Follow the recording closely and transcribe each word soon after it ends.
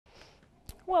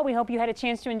Well, we hope you had a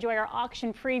chance to enjoy our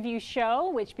auction preview show,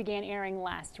 which began airing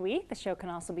last week. The show can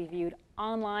also be viewed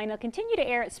online. It'll continue to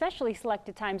air at specially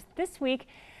selected times this week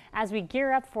as we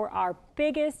gear up for our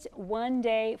biggest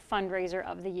one-day fundraiser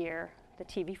of the year, the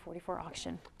TV44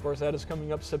 auction. Of course, that is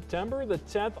coming up September the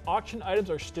 10th. Auction items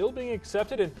are still being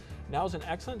accepted, and now is an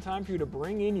excellent time for you to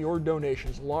bring in your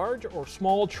donations, large or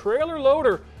small, trailer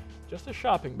loader, just a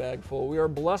shopping bag full. We are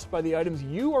blessed by the items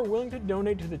you are willing to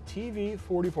donate to the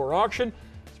TV44 auction.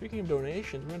 Speaking of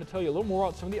donations, we're going to tell you a little more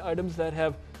about some of the items that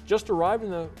have just arrived in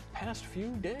the past few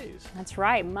days. That's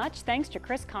right. Much thanks to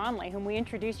Chris Conley, whom we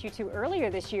introduced you to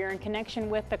earlier this year in connection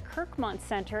with the Kirkmont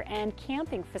Center and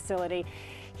camping facility.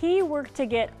 He worked to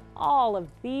get all of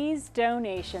these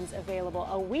donations available.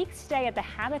 A week stay at the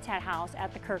Habitat House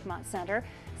at the Kirkmont Center.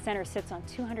 The center sits on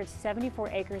 274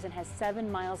 acres and has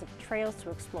 7 miles of trails to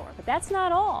explore. But that's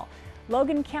not all.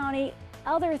 Logan County,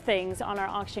 other things on our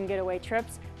auction getaway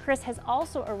trips. Chris has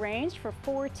also arranged for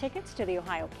 4 tickets to the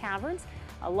Ohio Caverns,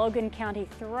 a Logan County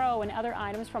throw and other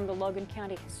items from the Logan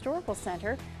County Historical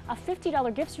Center, a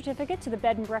 $50 gift certificate to the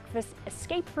bed and breakfast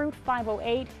Escape Route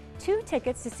 508, 2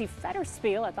 tickets to see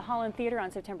Federspiel at the Holland Theater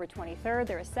on September 23rd.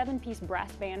 They're a 7-piece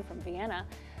brass band from Vienna,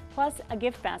 plus a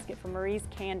gift basket from Marie's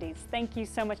Candies. Thank you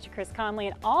so much to Chris Conley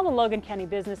and all the Logan County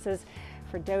businesses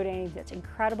for donating such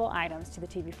incredible items to the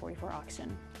TV44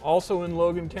 auction. Also in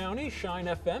Logan County, Shine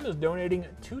FM is donating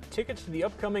 2 tickets to the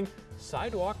upcoming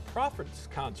Sidewalk Prophets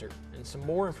concert. And some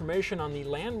more information on the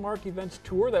Landmark Events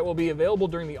tour that will be available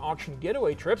during the auction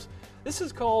getaway trips. This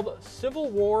is called Civil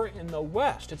War in the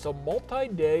West. It's a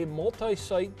multi-day,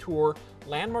 multi-site tour.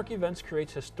 Landmark Events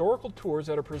creates historical tours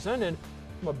that are presented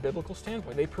from a biblical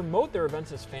standpoint. They promote their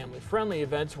events as family-friendly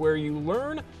events where you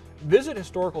learn, visit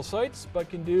historical sites, but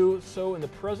can do so in the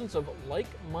presence of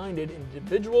like-minded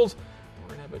individuals. We're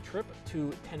going to have a trip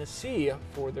to Tennessee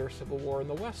for their Civil War in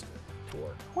the West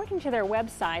tour. According to their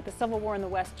website, the Civil War in the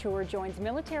West tour joins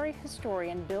military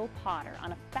historian Bill Potter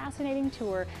on a fascinating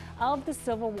tour of the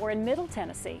Civil War in Middle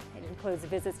Tennessee. It includes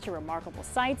visits to remarkable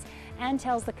sites and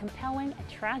tells the compelling and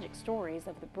tragic stories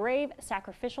of the brave,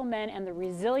 sacrificial men and the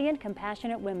resilient,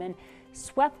 compassionate women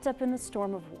swept up in the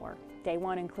storm of war. Day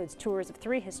 1 includes tours of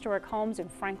 3 historic homes in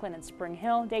Franklin and Spring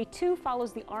Hill. Day 2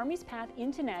 follows the Army's path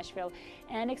into Nashville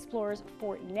and explores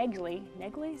Fort Negley.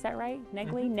 Negley, is that right?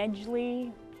 Negley,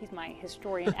 Nedgley. He's my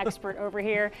historian expert over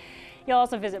here. You'll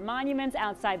also visit monuments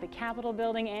outside the Capitol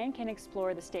building and can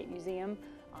explore the State Museum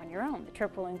on your own. The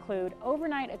trip will include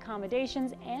overnight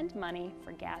accommodations and money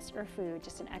for gas or food.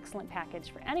 Just an excellent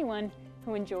package for anyone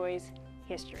who enjoys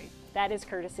history. That is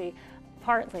courtesy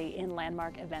partly in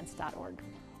landmarkevents.org.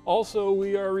 Also,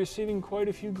 we are receiving quite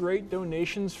a few great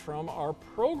donations from our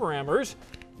programmers,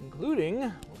 including,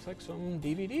 looks like, some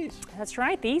DVDs. That's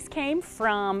right. These came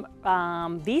from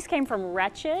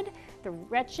Wretched. The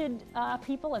Wretched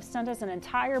people have sent us an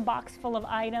entire box full of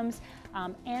items.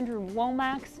 Andrew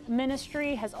Womack's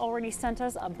ministry has already sent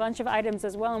us a bunch of items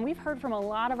as well, and we've heard from a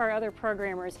lot of our other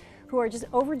programmers who are just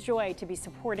overjoyed to be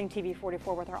supporting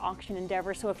TV44 with our auction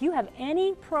endeavor. So if you have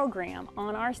any program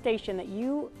on our station that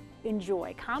you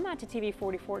enjoy, come out to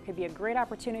TV44. It could be a great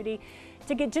opportunity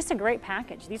to get just a great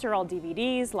package. These are all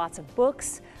DVDs, lots of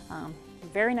books,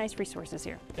 very nice resources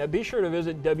here. Yeah, be sure to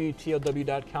visit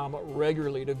WTLW.com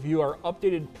regularly to view our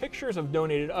updated pictures of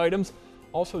donated items.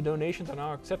 Also, donations are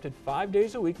now accepted 5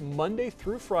 days a week, Monday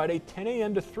through Friday, 10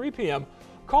 a.m. to 3 p.m.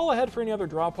 Call ahead for any other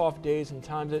drop-off days and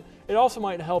times. It also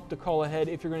might help to call ahead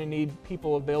if you're going to need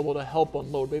people available to help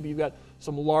unload. Maybe you've got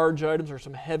some large items or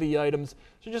some heavy items.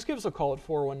 So just give us a call at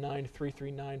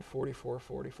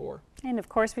 419-339-4444. And of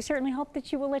course, we certainly hope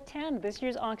that you will attend this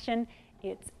year's auction.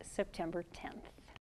 It's September 10th.